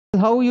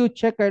how you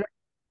check.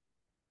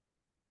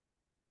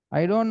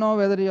 I don't know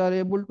whether you are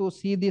able to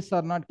see this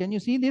or not. Can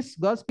you see this,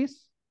 guys, please?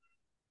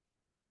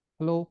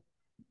 Hello?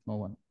 No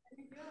one.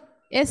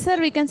 Yes, sir,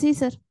 we can see,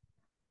 sir.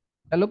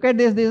 Look at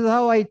this. This is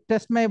how I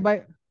test my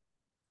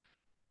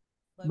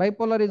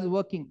bipolar is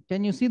working.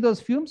 Can you see those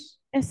fumes?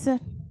 Yes, sir.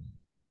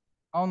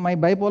 Now my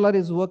bipolar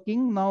is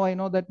working. Now I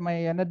know that my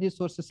energy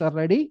sources are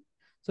ready.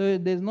 So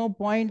there's no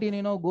point in,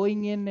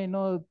 going in,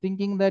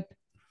 thinking that,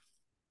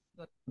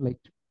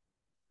 like,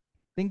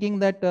 thinking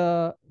that,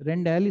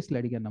 రెండు యాలిస్లు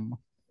అడిగానమ్మా.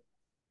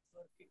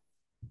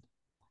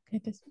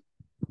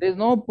 There's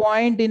no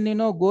point in,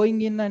 going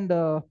in and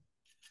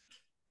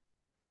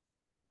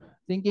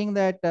thinking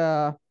that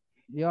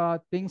your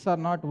things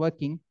are not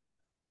working.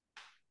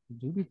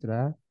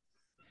 చూపించరా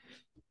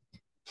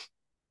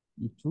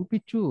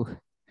చూపించు.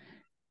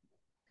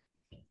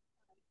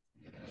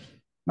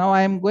 Now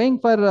I am going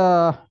for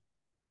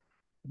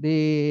the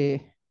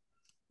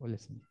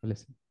listen.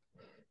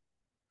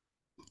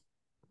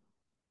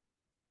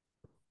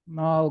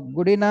 Now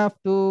good enough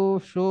to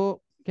show.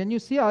 Can you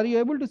see? Are you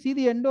able to see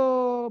the endo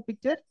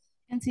picture?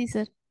 Can see,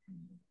 sir.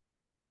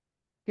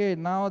 Okay,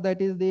 now that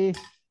is the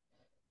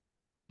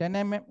 10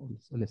 mm.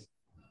 Listen.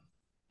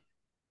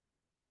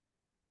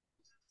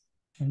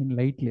 I mean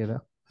light లేదా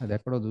అది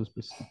ఎక్కడో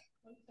చూపిస్తాం.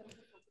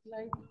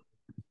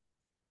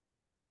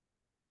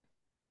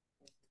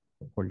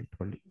 Hold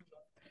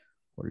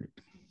it.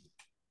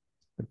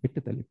 పెట్టు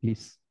తల్లి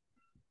please.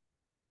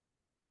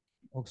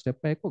 ఒక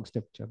step అయ్యాక ఒక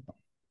step చేద్దాం.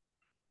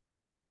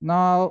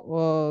 Now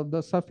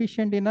the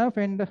sufficient enough,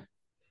 and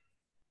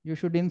you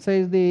should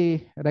incise the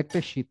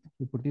rectus sheath.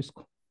 ఇప్పుడు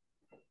తీసుకో.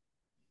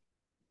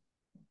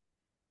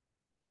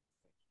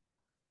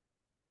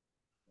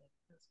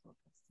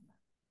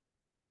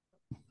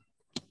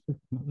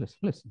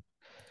 Listen.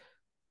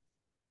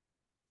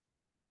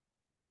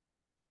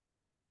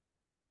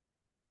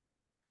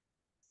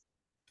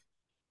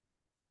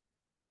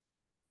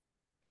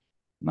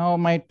 Now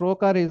my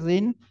trocar is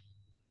in.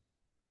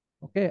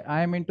 Okay,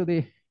 I am into the.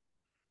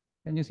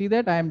 Can you see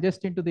that? I am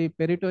just into the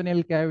peritoneal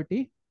cavity.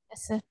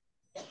 Yes, sir.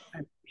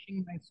 I'm pushing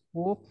my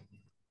scope.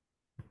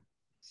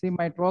 See,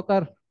 my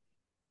trocar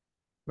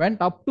went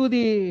up to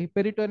the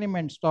peritoneum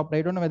and stopped.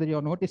 I don't know whether you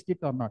have noticed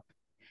it or not.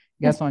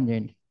 Gas on,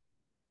 Jane.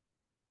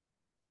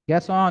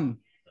 Gas on.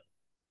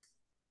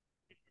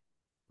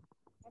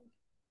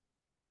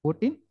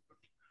 14.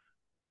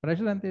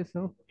 Pressure ante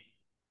so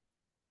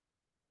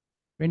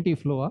 20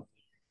 flow.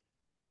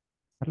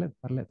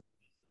 పర్లేదు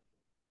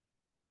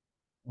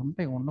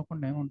ఉంటాయి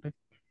ఉండకుండా ఏముంటాయి.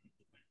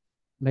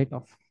 Light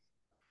off.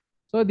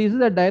 So this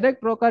is a direct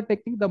trocar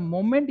technique. The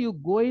moment you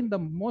go in,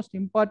 the most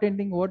important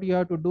thing what you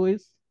have to do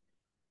is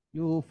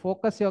you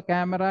focus your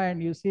camera and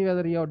you see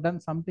whether you have done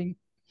something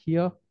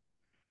here.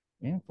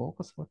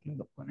 Focus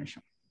అవ్వట్లేదు ఒక్క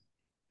నిమిషం.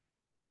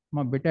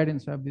 మా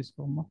betadine swab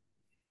తీసుకోమ్మా.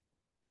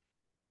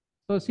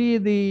 So see,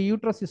 the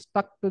uterus is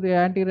stuck to the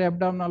anterior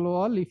abdominal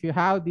wall. If you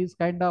have these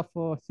kind of,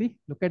 see,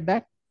 look at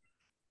that.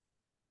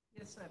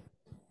 Yes, sir.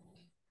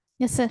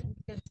 Yes, sir.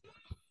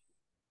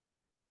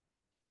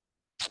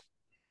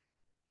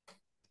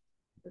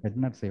 Head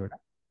nurse,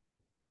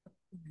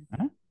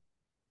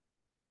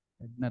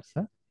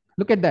 sir.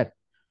 Look at that.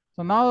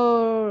 So now,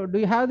 do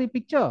you have the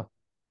picture?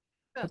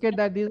 Yes. Look at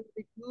that. These are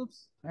the tubes,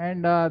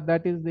 and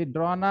that is the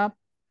drawn up.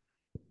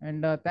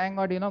 And thank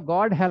God,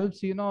 God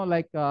helps.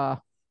 Like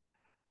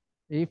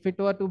if it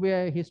were to be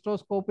a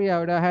hysteroscopy, I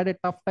would have had a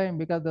tough time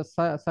because the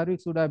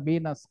cervix would have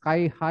been a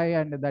sky high,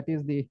 and that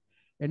is the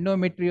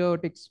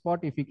endometriotic spot.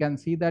 If you can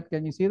see that,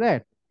 can you see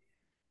that?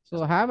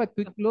 So have a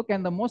quick look,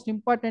 and the most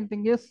important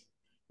thing is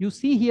you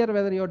see here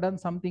whether you have done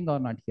something or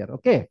not here.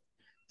 Okay.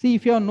 See,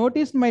 if you have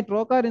noticed my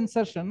trocar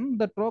insertion,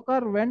 the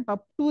trocar went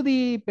up to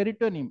the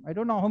peritoneum. I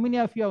don't know how many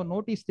of you have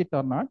noticed it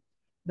or not.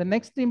 The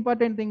next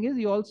important thing is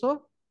you also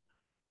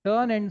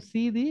turn and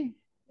see the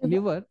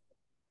liver,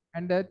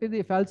 and that is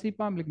the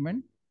falciparum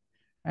ligament,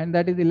 and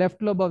that is the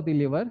left lobe of the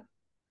liver.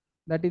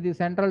 That is the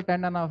central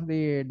tendon of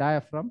the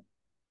diaphragm.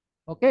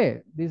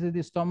 Okay, this is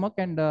the stomach,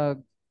 and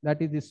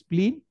that is the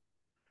spleen,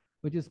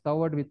 which is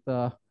covered with,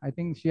 I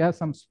think she has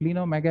some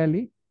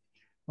splenomegaly.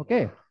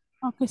 Okay.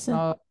 Okay,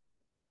 sir.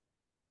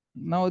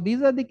 Now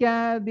these are the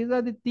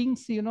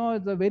things,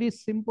 it's a very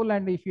simple,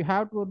 and if you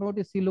have to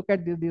notice, see, look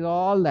at this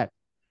all that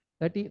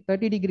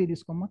 30 degree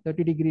this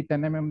 30 degree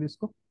 10 mm this.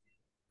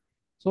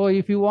 So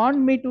if you want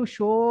me to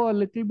show a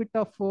little bit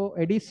of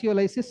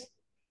adhesiolysis,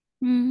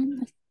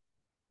 10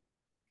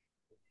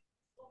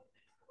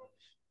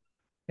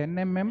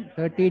 mm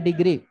 30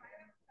 degree.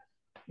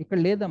 ఇక్కడ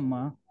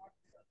లేదమ్మా.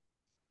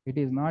 It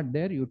is not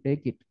there, you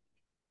take it.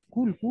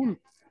 Cool.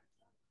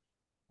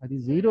 అది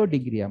 0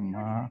 degree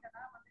amma.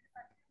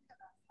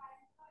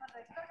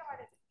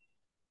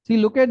 See,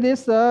 look at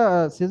this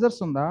scissors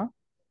unda.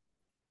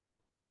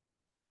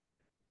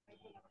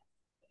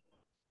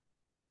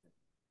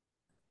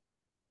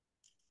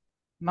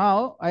 Now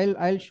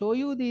I'll show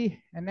you the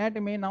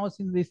anatomy now,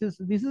 since this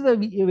is a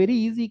very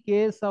easy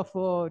case of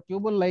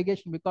tubal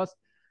ligation, because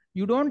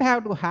you don't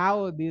have to have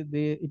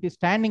it is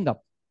standing up.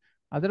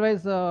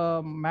 Otherwise,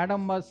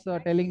 madam was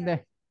telling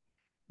that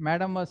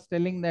madam was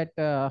telling that,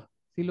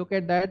 see, look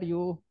at that,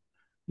 you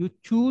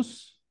choose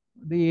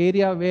the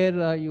area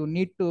where you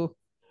need to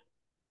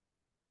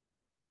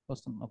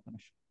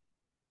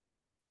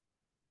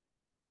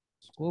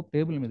scope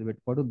table మీద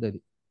పెట్టి పడుద్ది అది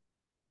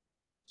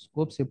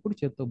scopes ఎప్పుడు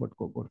చేత్తో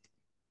పట్టుకోకూడదు.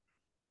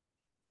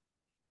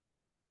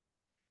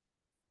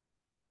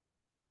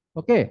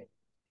 Okay,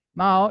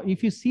 now if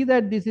you see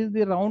that this is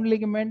the round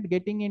ligament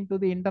getting into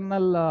the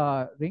internal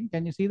ring,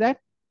 can you see that?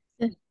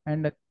 Yes.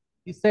 And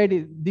this side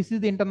is, this is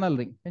the internal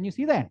ring, can you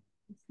see that?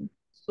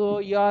 So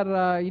your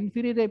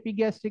inferior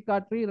epigastric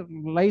artery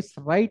lies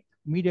right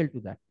medial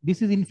to that.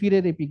 This is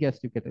inferior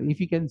epigastric artery.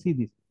 If you can see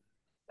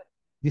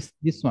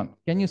this one,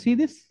 can you see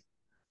this?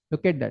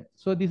 Look at that.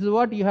 So this is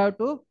what you have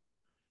to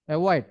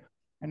avoid.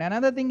 And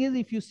another thing is,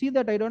 if you see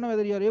that, I don't know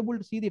whether you are able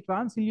to see the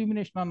trans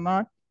illumination or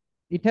not.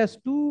 It has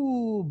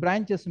two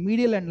branches,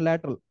 medial and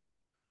lateral.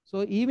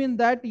 So even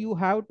that you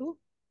have to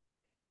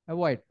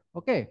avoid.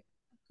 Okay.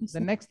 Yes, The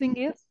sir. next thing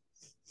is,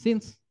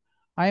 since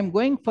I am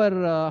going for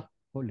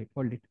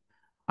hold it.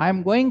 I am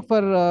going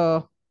for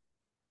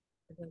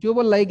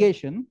tubal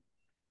ligation.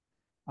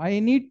 I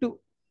need to,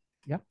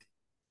 yeah,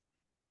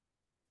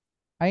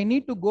 I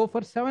need to go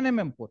for 7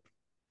 mm port.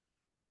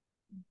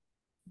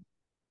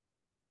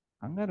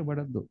 Hangar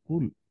badaddu,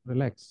 cool,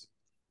 relax.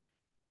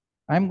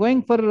 I am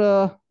going for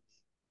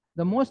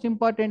the most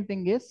important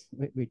thing is,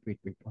 wait,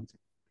 one second.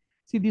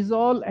 See, this is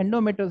all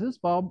endometriosis.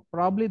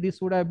 Probably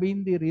this would have been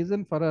the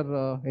reason for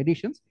our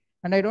additions.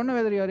 And I don't know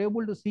whether you are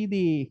able to see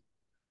the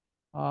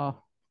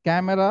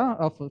camera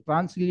of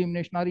trans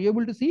illumination. Are you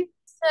able to see?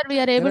 Sir, we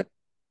are There able.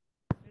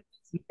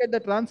 look at the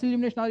trans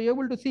illumination. Are you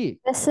able to see?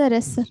 Yes, sir.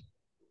 Yes, sir.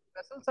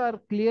 Vessels are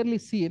clearly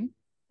seen.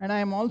 And I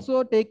am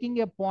also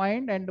taking a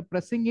point and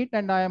pressing it.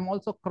 And I am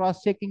also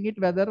cross-checking it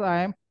whether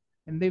I am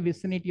in the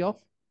vicinity of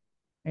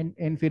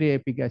inferior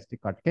epigastric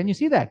artery. Can you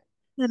see that?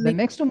 Sir, The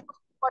next most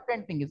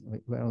important thing is,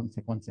 wait,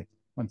 one sec.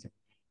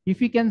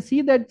 If you can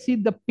see that, see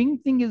the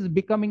pink thing is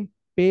becoming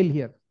pale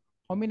here.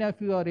 How many of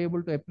you are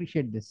able to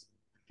appreciate this?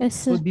 Yes,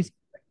 So sir. this is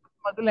the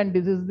muscle and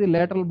this is the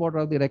lateral border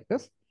of the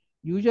rectus.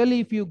 Usually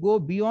if you go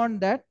beyond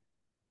that,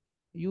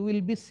 you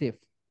will be safe.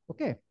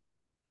 Okay.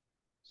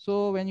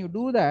 So when you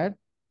do that,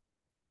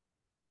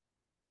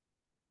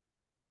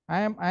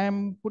 I am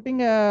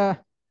putting a,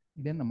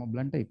 ఇదేందమ్మా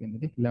blunt అయిపోయింది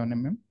ఇది 11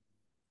 mm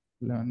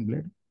 11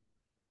 blade.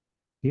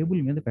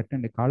 Table మీద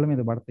పెట్టండి, కాళ్ళ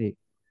మీద పడతాయి.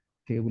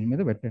 Table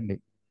మీద పెట్టండి,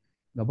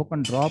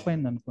 గబొక్కని drop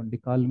అయింది అనుకోండి,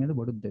 కాళ్ళ మీద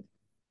పడుద్ది.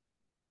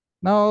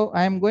 Now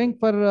I am going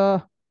for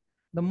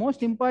the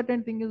most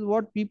important thing is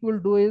what people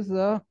do is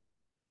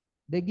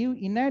they give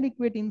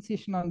inadequate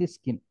incision on the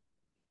skin.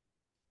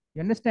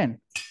 You understand?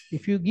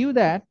 If you give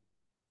that,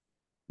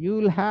 you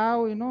will have,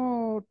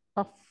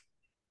 tough.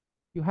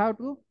 You have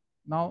to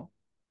now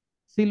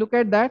see, look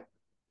at that,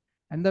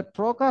 and the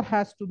trocar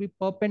has to be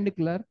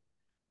perpendicular.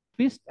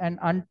 Twist and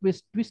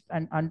untwist, twist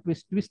and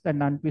untwist, twist and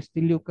untwist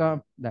till you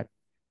come that.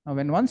 Now,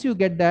 when once you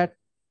get that,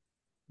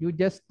 you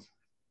just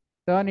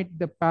turn it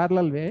the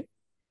parallel way,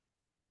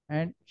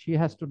 and she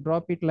has to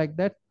drop it like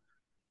that.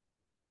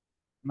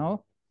 Now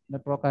the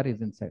trocar is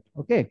inside.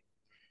 Okay.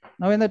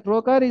 Now when the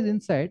trocar is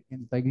inside,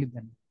 in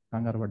then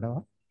kangar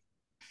vadawa.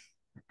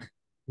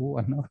 Oh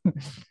no.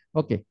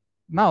 Okay.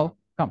 Now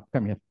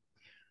come here.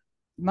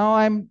 Now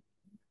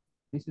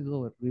this is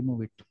over.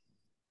 Remove it.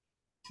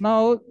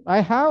 Now I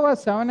have a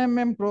 7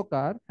 mm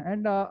trocar,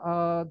 and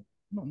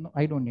no,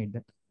 I don't need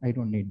that. I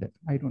don't need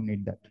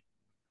that.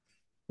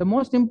 The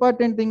most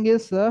important thing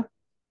is,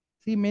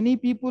 see, many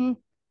people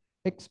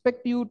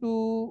expect you to,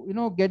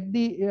 get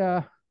the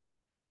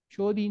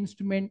show the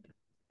instrument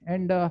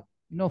and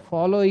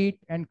follow it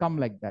and come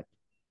like that.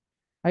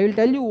 I will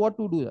tell you what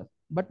to do.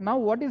 But now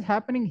what is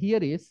happening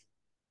here is,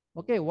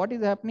 okay, what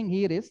is happening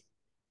here is,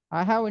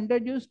 I have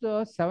introduced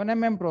a 7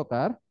 mm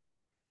trocar,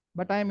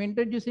 but I am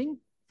introducing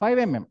 5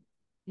 mm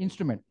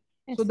instrument.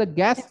 Yes. So the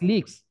gas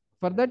leaks.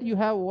 For that you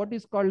have what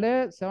is called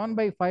a 7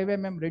 by 5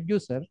 mm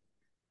reducer,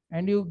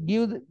 and you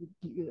give the,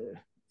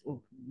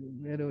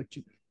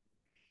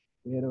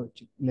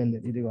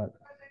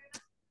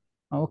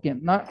 okay,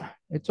 now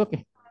it's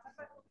okay.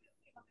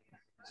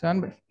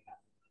 7 by,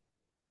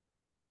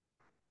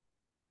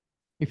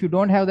 if you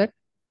don't have that,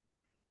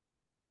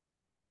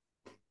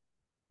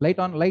 light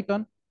on.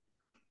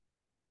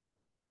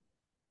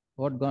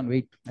 What gone?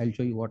 Wait, I'll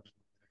show you what.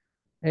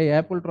 Hey,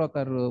 apple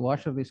trocar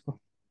washer this ko.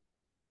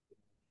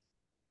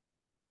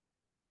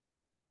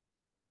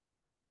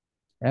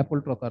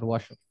 Apple trocar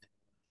washer.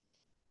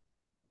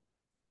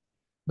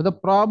 But the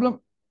problem,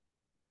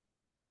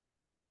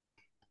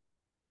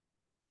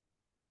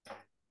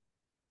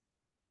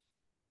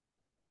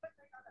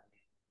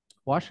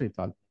 washer it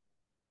all.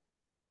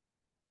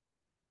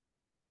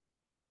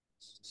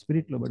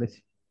 Spirit lo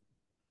badesi.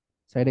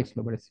 Side X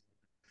lo badesi.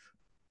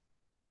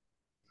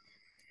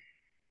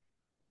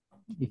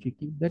 If you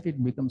keep that,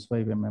 it becomes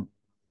 5 mm.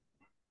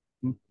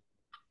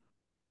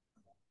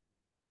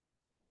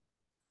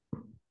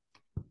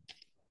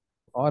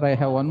 Or I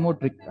have one more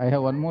trick.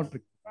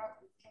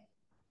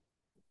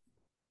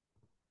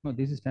 No,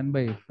 this is 10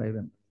 by 5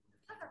 mm.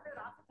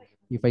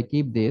 If I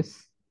keep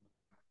this,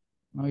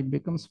 Now it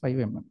becomes 5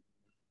 mm.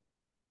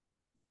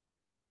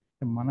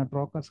 మన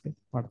ట్రోకర్స్కి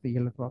పడతాయి,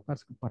 వీళ్ళ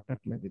ట్రోకర్స్కి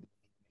పట్టట్లేదు ఇది.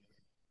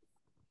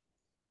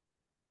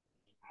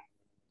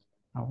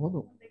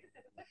 అవ్వదు.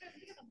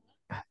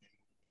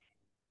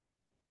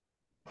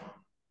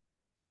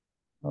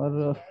 Or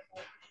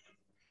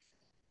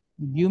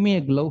give me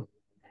a glove.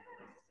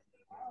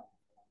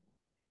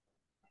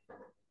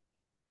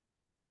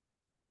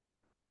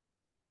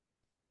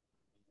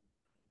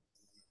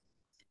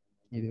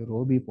 ఇది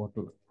రోబీ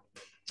portal.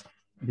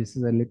 This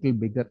is a little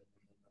bigger.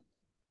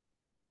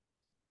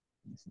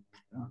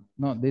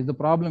 No, there is a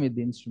problem with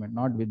the instrument,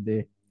 not with the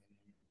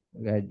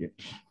gadget.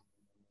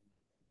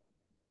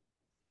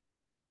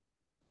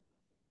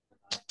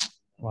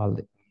 Well,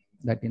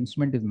 that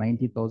instrument is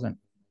 90,000.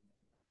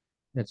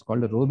 That's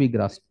called a Roby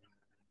grasp.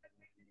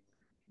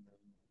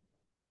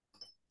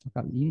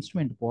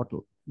 Instrument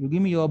portal. You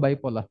give me your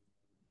bipolar.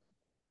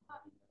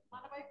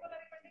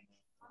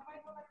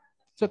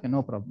 It's okay,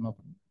 no problem, no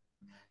problem.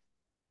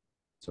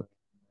 So,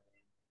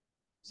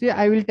 see,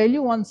 I will tell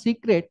you one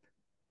secret.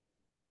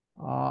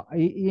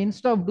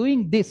 Instead of doing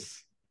this,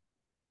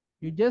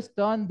 you just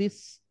turn this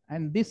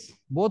and this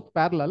both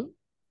parallel.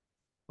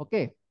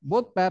 Okay,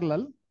 both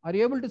parallel. Are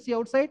you able to see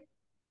outside?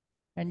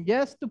 And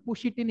just to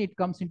push it in, it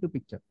comes into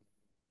picture.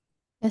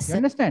 Yes, You sir.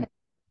 understand?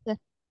 Sir.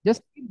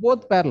 Just keep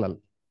both parallel.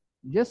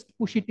 Just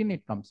push it in,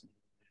 it comes in.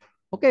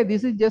 Okay,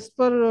 this is just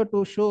for to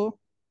show.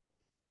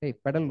 Hey,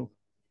 pedal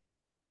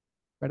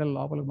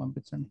లోపలికి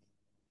పంపించండి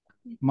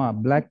మా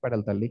black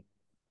pedal తల్లి.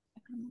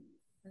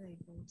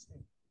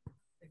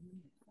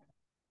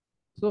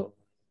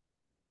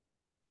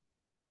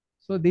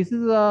 So this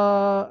is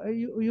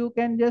you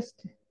can just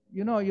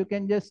you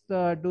can just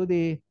do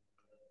the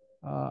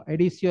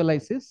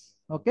adhesiolisis.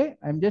 Okay,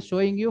 I'm just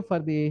showing you for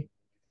the,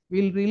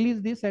 we'll release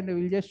this and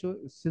we'll just show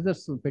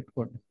scissors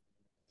పెట్టుకోండి.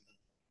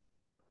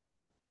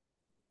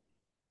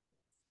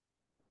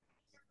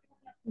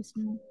 Yes,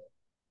 ma'am.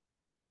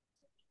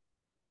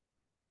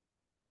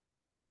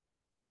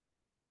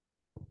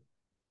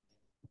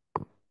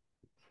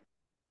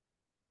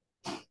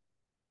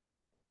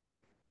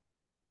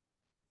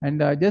 And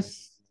just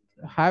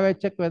have a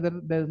check whether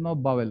there's no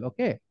bowel.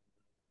 Okay,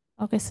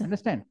 Okay, sir.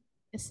 understand?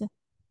 Yes, sir.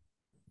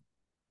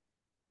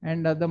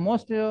 And the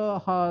most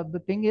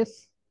the thing is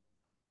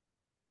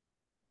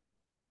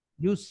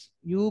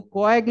you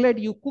coagulate,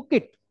 you cook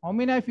it. How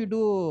many of you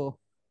do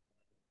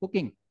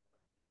cooking?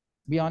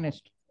 Be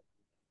honest.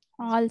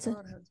 All, sir.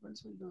 Our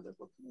husbands will do the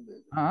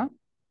cooking.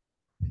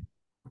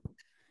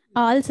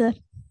 All, sir.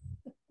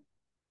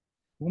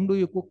 Whom do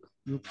you cook?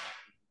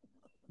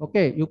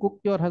 Okay, you cook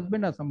your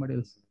husband or somebody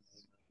else?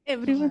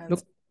 Everyone.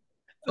 Look,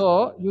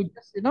 so you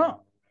just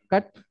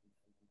cut.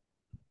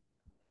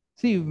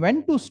 See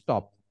when to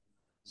stop.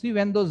 See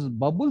when those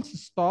bubbles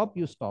stop,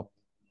 you stop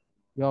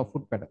your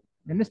foot pedal.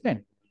 Understand?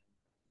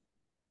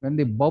 When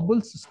the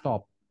bubbles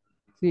stop,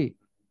 see,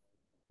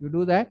 you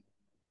do that.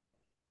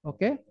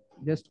 Okay,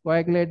 just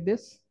coagulate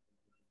this.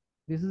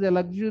 This is a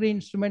luxury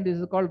instrument. This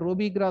is called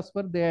Roby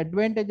grasper. The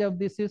advantage of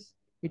this is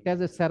it has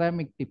a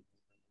ceramic tip,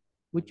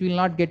 which will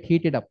not get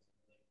heated up,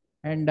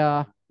 and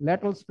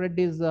lateral spread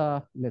is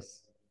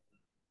less.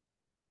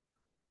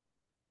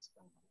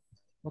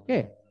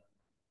 Okay.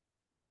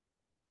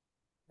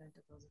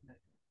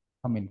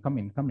 Come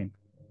in.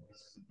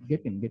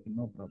 Get in,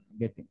 no problem.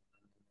 Get in.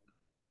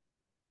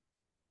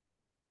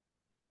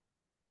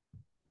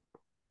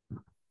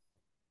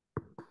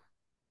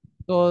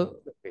 So,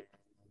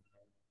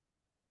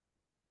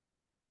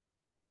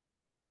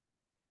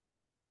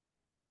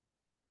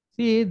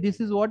 see, this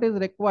is what is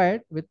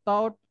required.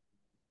 Without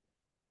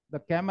the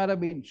camera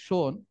being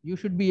shown, you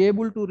should be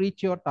able to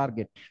reach your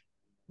target.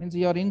 Means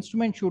your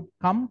instrument should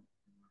come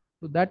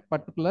to that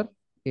particular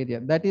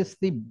area. That is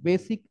the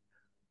basic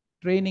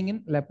training in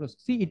laparoscopy.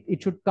 See,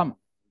 it should come.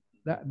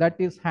 That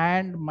is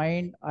hand,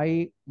 mind,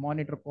 eye,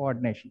 monitor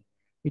coordination.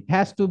 It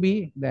has to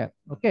be there.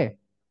 Okay.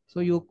 So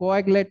you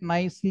coagulate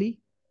nicely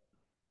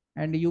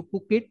and you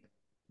cook it.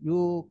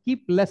 You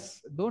keep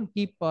less. Don't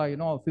keep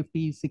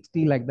 50,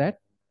 60 like that.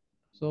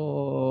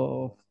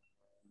 So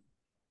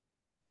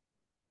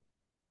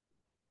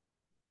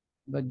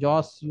the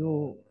jaws,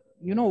 you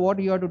know what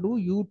you have to do.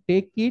 You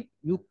take it,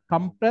 you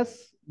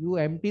compress, you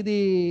empty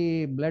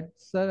the blood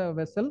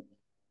vessel.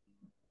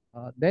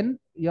 Then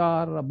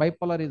your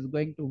bipolar is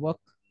going to work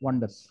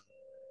wonders.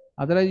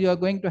 Otherwise, you are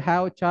going to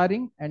have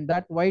charring and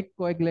that white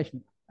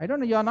coagulation. I don't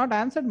know. You are not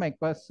answered my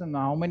question.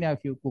 How many of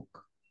you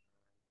cook?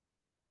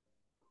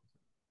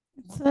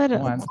 Sir,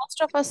 No answer.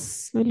 most of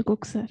us will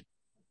cook, sir.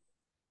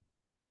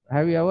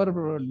 Have you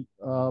ever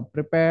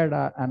prepared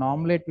an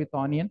omelette with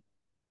onion?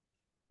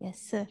 Yes,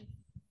 sir.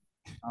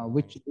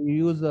 Which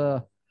you use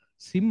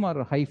sim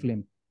or high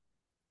flame?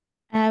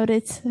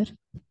 Average, sir.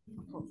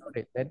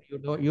 Okay, then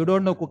you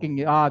don't know cooking.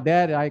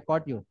 There I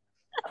caught you.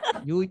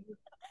 You use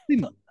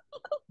sim.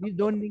 Please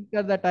don't think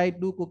that I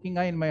do cooking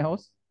in my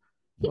house.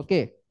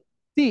 Okay.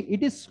 See,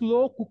 it is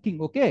slow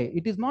cooking. Okay,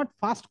 it is not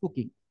fast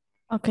cooking.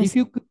 Okay, If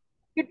you cook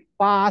it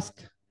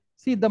fast,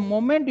 see the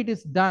moment it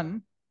is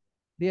done,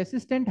 the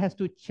assistant has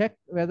to check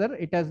whether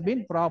it has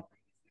been proper.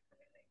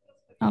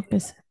 Okay,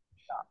 sir.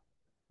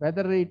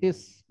 Whether it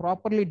is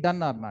properly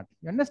done or not.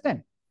 You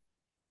understand?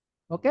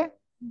 Okay.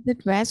 That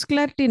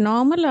vascularity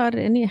normal or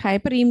any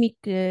hyperemic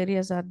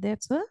areas are there,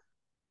 sir?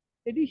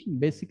 Addition.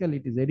 Basically,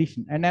 it is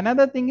addition. And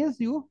another thing is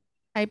you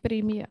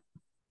Hyperemia.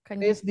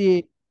 trace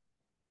the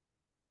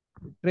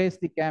trace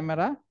the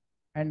camera,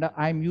 and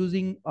I'm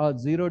using a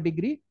 0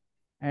 degree,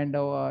 and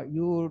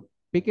you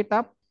pick it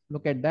up.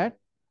 Look at that.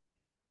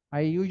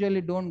 I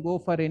usually don't go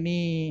for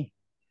any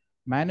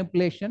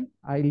manipulation.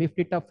 I lift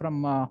it up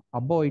from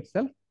above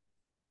itself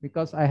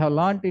because I have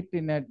learned it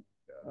in a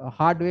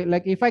hard way.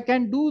 Like if I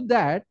can do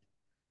that,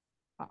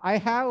 I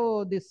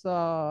have this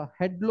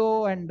head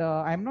low, and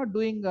I'm not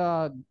doing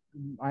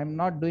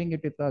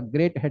it with a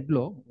great head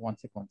low. One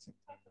second, one second.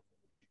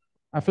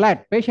 A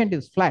flat patient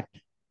is flat.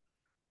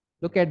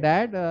 Look at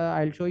that.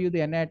 I'll show you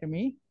the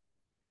anatomy.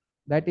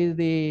 That is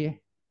the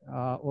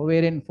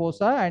ovarian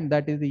fossa, and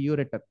that is the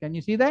ureter. Can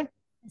you see that?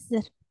 Yes,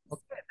 sir.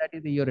 Okay, that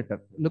is the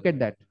ureter. Look at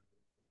that.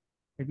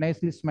 It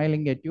nicely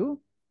smiling at you.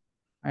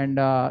 And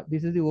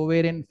this is the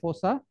ovarian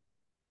fossa,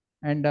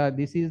 and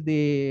this is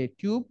the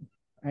tube,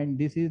 and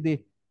this is the,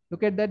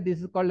 look at that.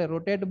 This is called a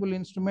rotatable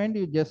instrument.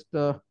 You just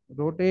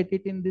rotate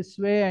it in this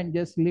way and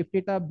just lift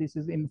it up. This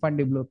is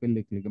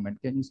infundibulopelvic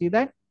ligament. Can you see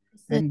that?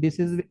 Yes, sir. And this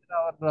is with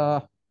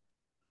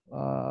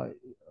our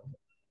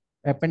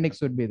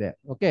appendix would be there.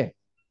 Okay.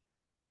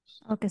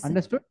 Okay, sir.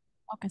 Understood?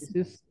 Okay, This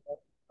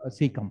sir. is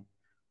cecum.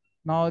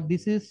 Now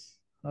this is,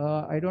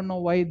 I don't know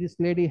why this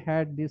lady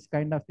had this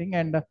kind of thing,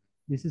 and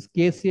this is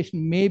caseation,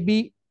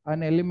 maybe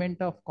an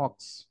element of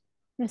Cox.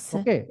 Yes, sir.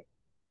 Okay.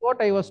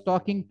 What I was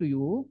talking to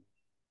you,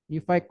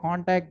 if I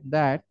contact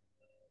that,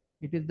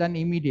 it is done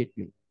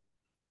immediately.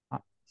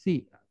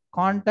 See,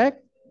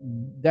 contact,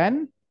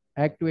 then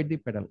activate the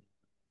pedal.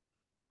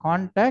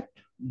 Contact,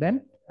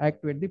 then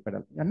activate the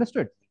pedal.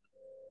 Understood?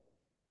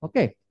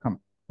 Okay, come,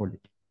 hold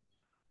it.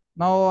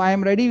 Now I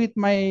am ready with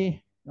my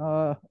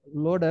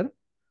loader.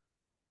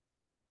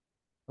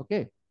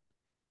 Okay.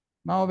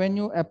 Now when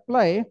you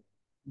apply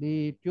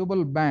the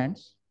tubal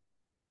bands,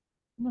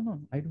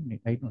 no, I don't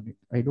need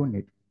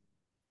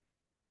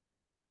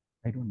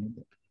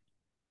that.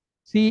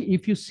 See,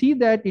 if you see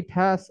that it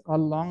has a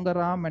longer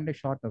arm and a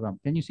shorter arm,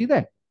 can you see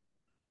that?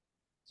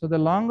 So the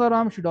longer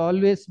arm should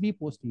always be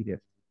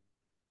posterior.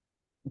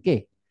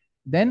 Okay.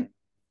 Then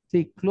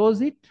see,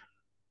 close it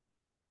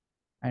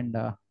and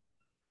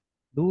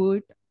do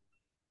it,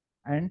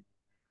 and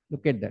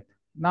look at that.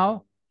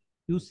 Now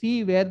you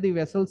see where the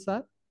vessels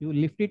are. You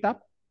lift it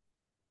up.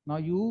 Now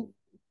you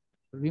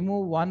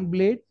remove one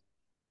blade.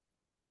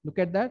 Look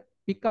at that.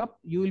 Pick up.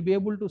 You will be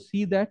able to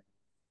see that.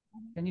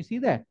 Can you see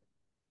that?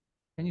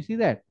 Can you see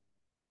that?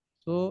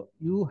 So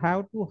you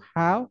have to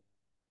have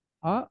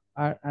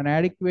an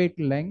adequate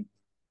length.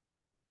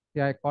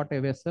 See, I caught a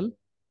vessel.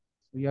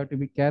 So you have to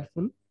be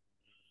careful.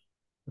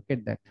 Look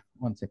at that.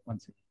 One sec.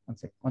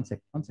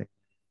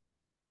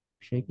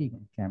 Shaking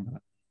on camera.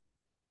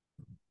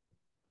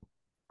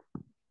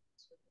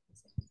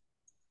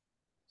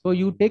 So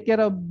you take care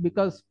of,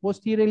 because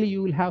posteriorly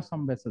you will have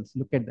some vessels.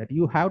 Look at that.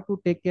 You have to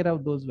take care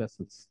of those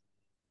vessels.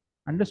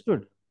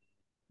 Understood?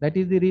 That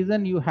is the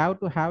reason you have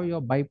to have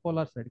your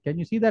bipolar side. Can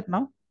you see that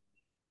now?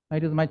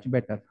 It is much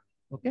better.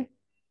 Okay.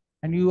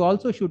 And you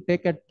also should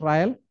take a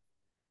trial,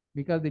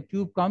 because the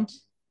tube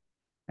comes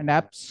and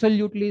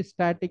absolutely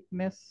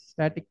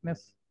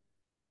staticness,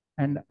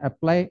 and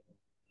apply,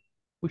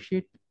 push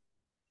it.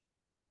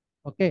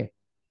 Okay.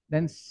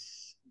 Then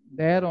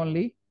there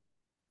only,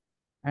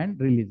 and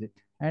release it.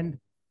 And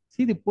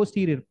see the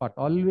posterior part.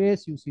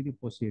 Always you see the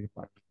posterior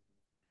part.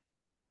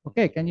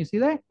 Okay. Can you see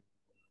that?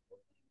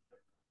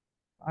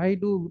 I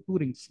do 2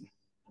 rings.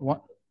 One.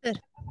 Sir.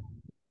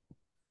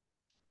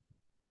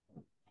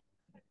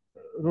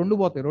 రెండు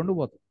పోతాయి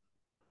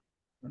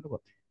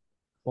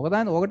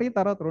ఒకటి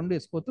తర్వాత 2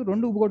 వేసుకోవచ్చు,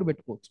 2 కూడా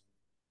పెట్టుకోవచ్చు.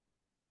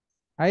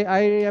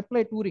 I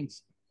apply 2 rings.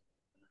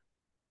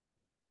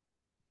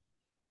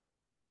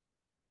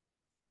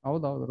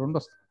 అవును 2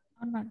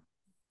 వస్తాయి.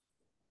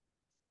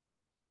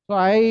 So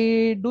I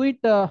do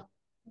it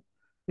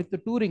with the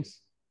 2 rings.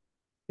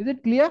 Is it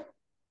clear?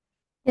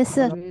 Yes,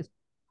 sir. Always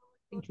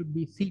should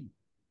be seen.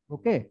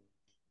 Okay.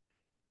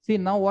 See,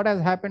 now what has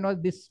happened was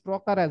this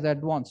stroker has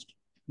advanced.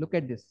 Look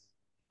at this.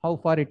 How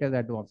far it has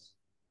advanced.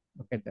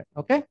 Look at that.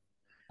 Okay.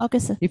 Okay,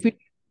 sir. If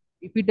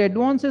it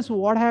advances,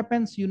 what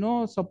happens?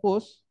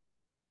 Suppose,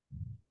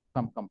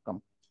 come.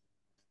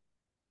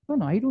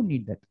 No, I don't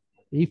need that.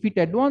 If it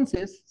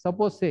advances,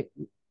 suppose say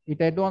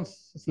it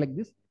advances like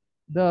this,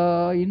 the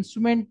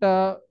instrument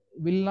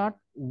will not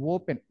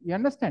open. You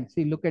understand?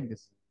 See, look at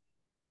this.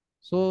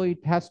 So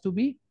it has to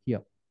be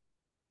here.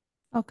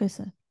 Okay,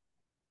 sir.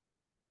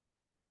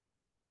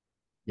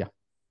 Yeah.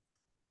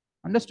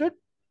 Understood?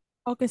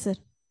 Okay, sir.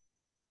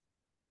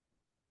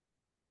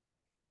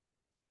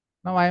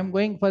 Now I am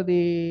going for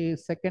the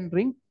second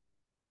ring.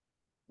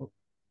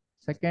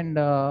 Second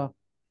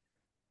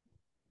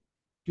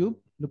tube.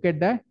 Look at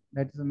that.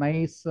 That is a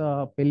nice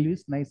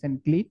pelvis, nice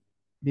and clean.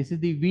 This is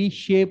the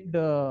V-shaped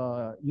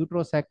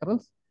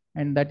uterosacrals,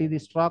 and that is the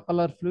straw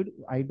color fluid.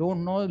 I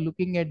don't know.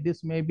 Looking at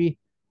this, maybe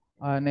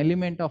an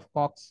element of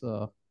Cox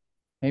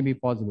may be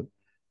possible.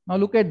 Now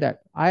look at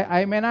that.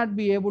 I may not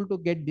be able to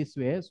get this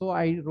way, so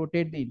I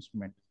rotate the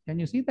instrument. Can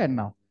you see that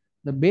now?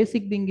 The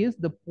basic thing is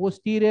the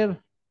posterior,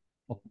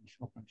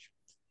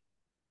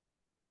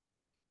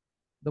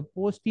 the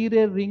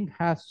posterior ring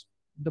has,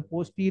 the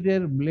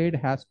posterior blade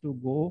has to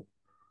go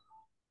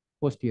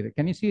posterior.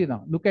 Can you see it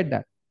now? Look at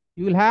that.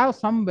 You will have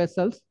some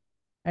vessels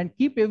and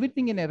keep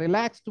everything in a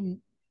relaxed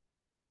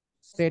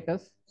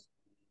status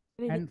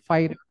and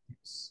fire.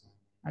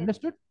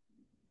 Understood?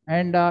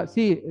 And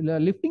see,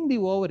 lifting the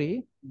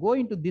ovary, go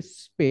into this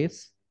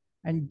space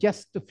and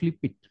just flip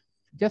it.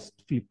 Just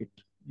flip it.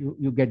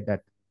 You get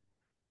that.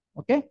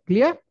 Okay,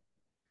 clear?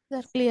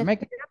 Sir, clear. Am I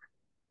clear?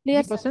 Clear,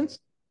 Any sir. questions?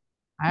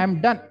 I am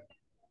done.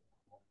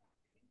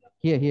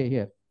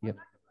 Here.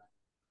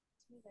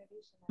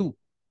 Two.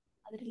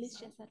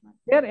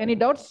 Clear? Any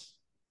doubts?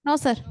 No,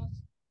 sir.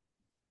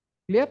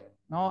 Clear?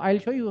 Now I'll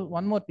show you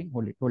one more thing.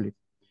 Hold it.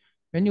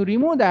 When you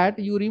remove that,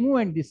 you remove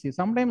and this is.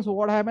 Sometimes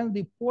what happens,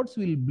 the ports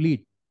will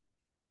bleed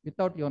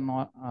without your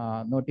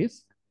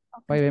notice.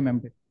 Okay. 5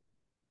 mm.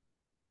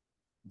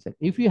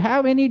 If you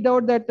have any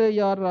doubt that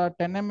your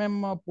 10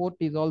 mm port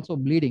is also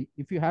bleeding,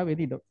 if you have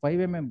any doubt, 5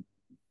 mm,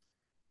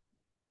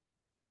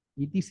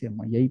 it is.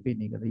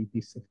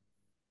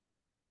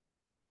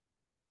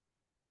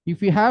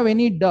 If you have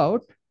any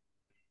doubt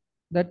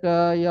that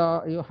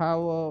you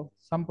have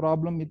some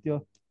problem with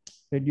your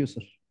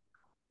reducer,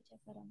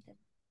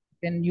 you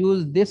can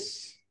use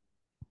this.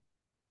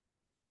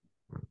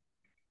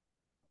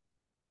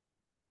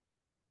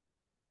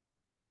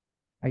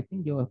 I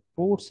think your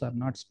ports are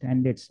not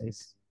standard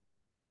size.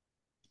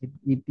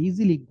 It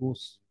easily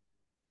goes.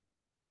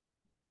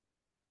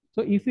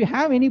 So if you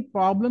have any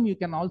problem, you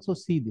can also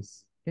see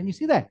this. Can you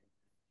see that?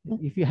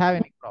 If you have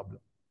any problem,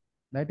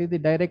 that is the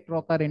direct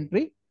rocker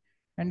entry.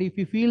 And if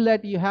you feel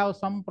that you have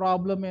some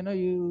problem,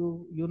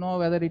 you know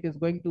whether it is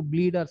going to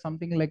bleed or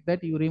something like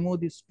that, you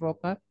remove this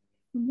rocker.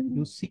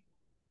 You see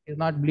it's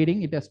not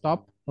bleeding, it has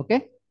stopped.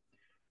 Okay.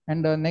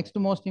 And the next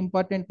most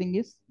important thing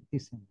is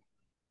this.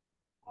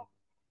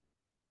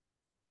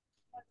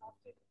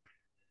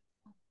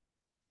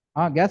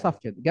 Gas off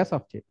chedu. Gas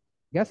off chedu.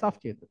 Gas off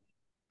chedu.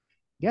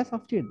 Gas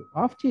off chedu.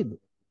 Off chedu.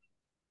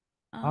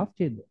 Off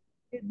chedu.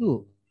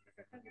 Chedu.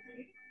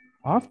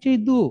 Off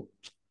chedu.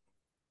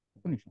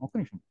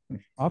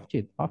 Off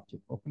chedu.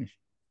 Off chedu.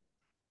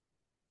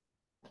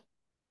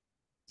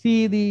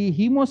 See, the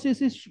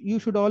hemostasis you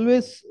should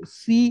always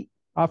see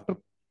after.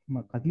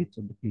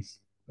 Please.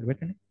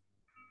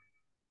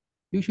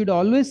 You should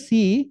always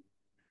see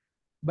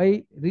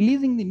by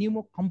releasing the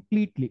pneumo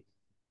completely.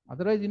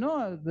 Otherwise,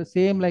 the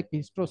same like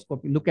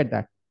hysteroscopy. Look at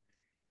that.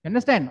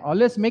 Understand?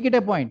 Always make it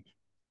a point.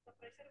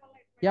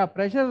 Yeah,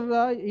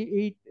 pressure,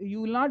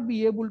 you will not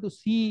be able to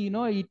see,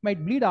 it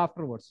might bleed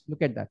afterwards.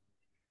 Look at that.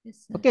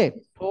 Yes, sir. Okay,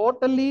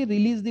 totally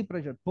release the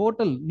pressure.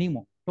 Total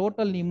Nemo,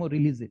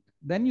 release it.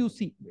 Then you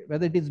see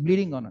whether it is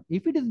bleeding or not.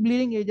 If it is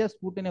bleeding, you just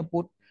put in a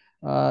port,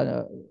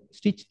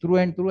 stitch through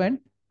and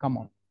come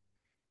on.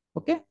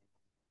 Okay?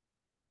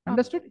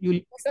 Understood? You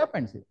lift it up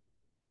and see.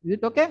 Is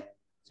it okay?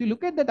 See,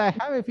 look at that. I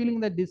have a feeling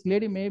that this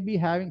lady may be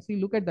having, see,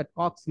 look at that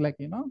Cox, like,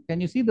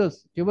 can you see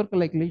those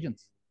tubercle-like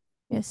lesions?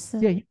 Yes,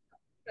 sir.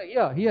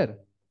 Yeah, here,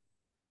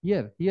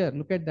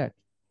 look at that.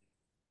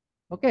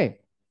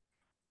 Okay.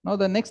 Now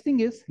the next thing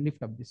is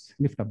lift up this.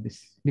 Lift up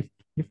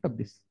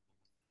this.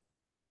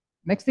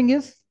 Next thing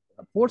is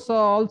ports are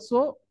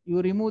also,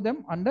 you remove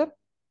them under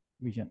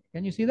vision.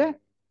 Can you see that?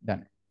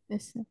 Done.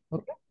 Yes, sir.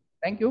 Okay.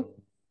 Thank you.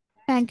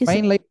 Thank you, sir.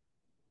 Fine light.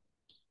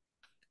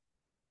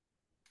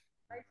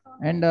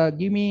 And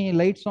give me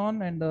lights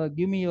on and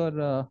give me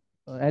your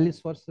Alice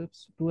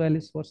forceps, 2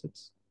 Alice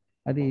forceps.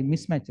 అది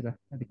miss match రా,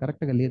 అది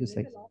కరెక్ట్గా లేదు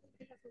size.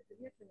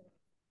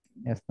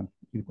 వేస్తాను,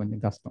 ఇది కొంచెం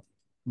కష్టం,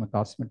 మా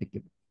కాస్మెటిక్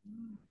ఇది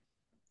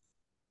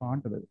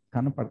బాగుంటుంది, అది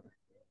కనపడదు.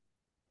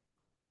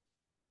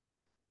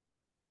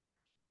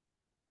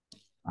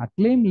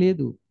 అట్లేం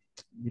లేదు,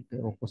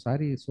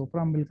 ఒక్కోసారి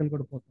సూపర్ అంబిలికల్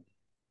కూడా పోతుంది.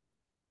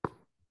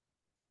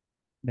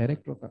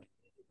 డైరెక్ట్ ఒక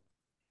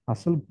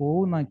అసలు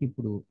పోవు నాకు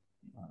ఇప్పుడు.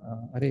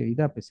 అరే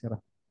ఇది ఆపేసారా,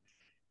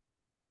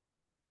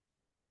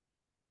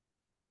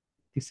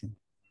 తీసింది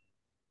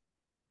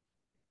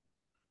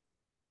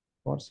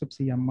ఫోర్సెప్స్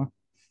ఈ అమ్మ.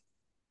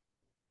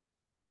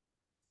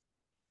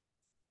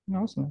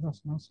 అవసరం,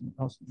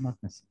 not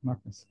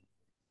necessary.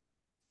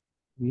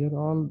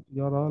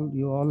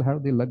 You all have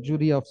the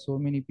luxury of so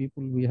many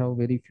people. We have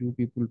very few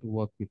people to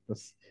work with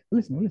us.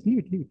 Listen,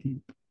 leave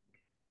it.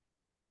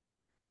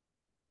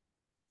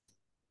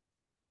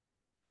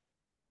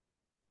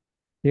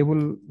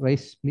 Table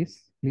rise, please.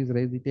 Please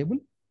raise the table.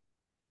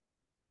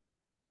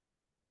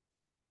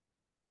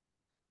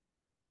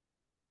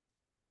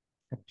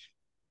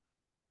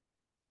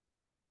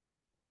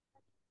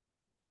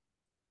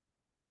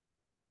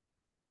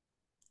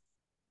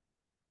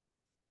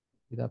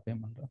 ఇది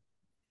ఆపేయమంటారా?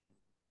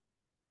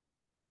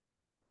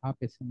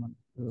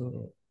 ఆపేసేయమంటారు,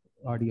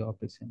 audio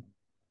ఆపేసేయమంటారు,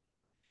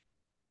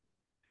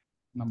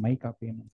 నా mic ఆపేయమంటారు.